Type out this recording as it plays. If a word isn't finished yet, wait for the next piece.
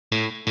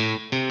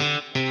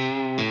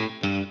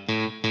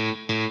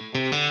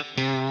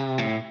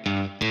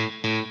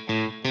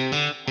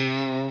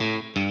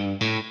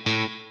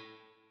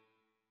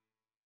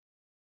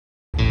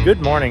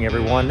Good morning,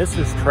 everyone. This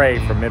is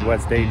Trey from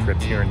Midwest Day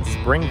Trips here in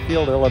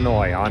Springfield,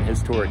 Illinois on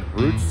historic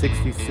Route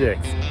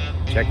 66.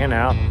 Checking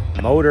out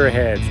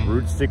Motorheads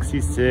Route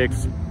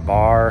 66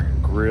 Bar,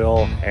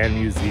 Grill, and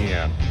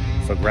Museum.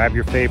 So grab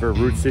your favorite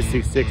Route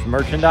 66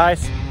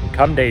 merchandise and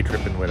come day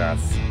tripping with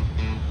us.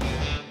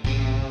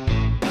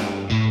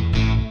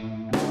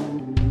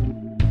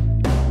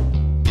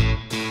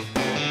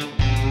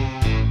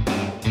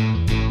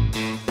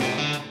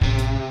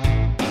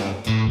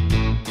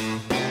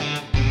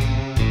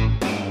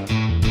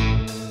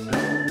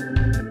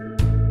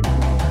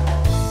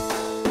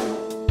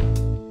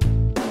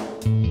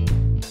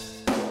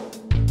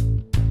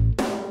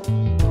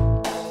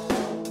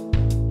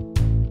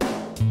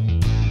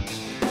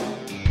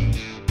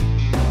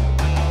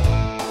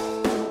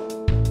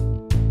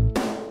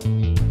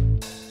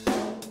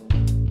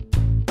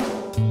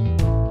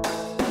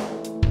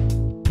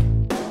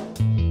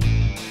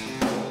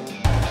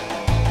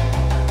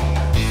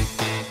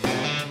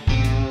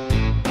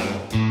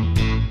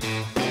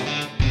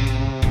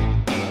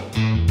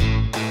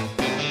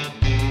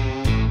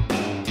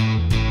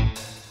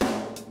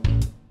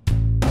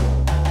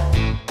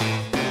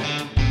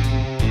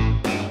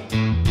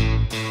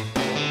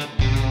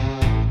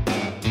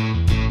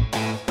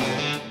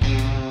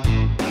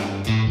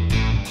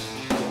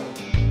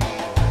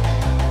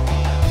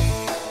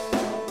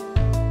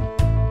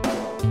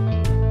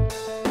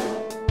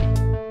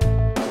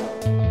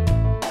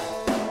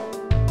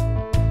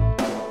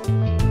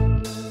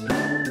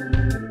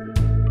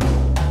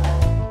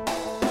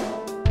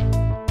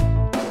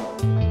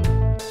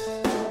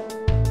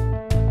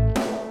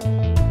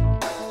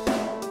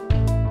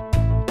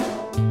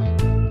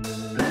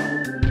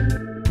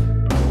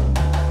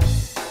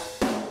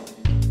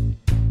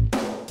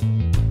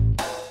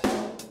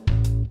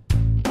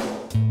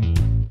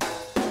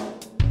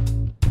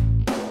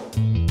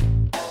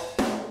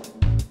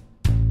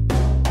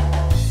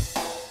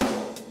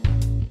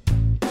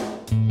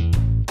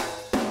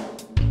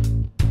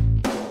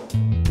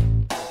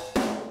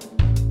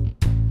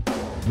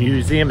 The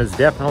museum is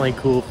definitely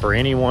cool for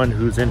anyone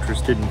who's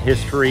interested in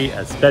history,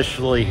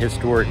 especially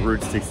historic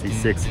Route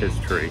 66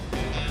 history.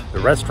 The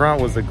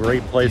restaurant was a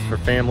great place for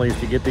families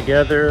to get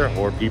together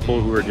or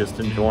people who are just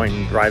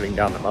enjoying driving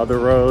down the mother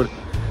road.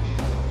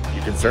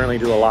 You can certainly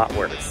do a lot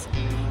worse.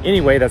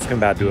 Anyway, that's gonna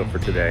about do it for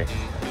today.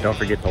 Don't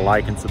forget to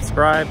like and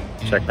subscribe.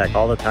 Check back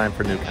all the time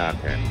for new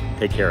content.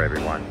 Take care,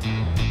 everyone.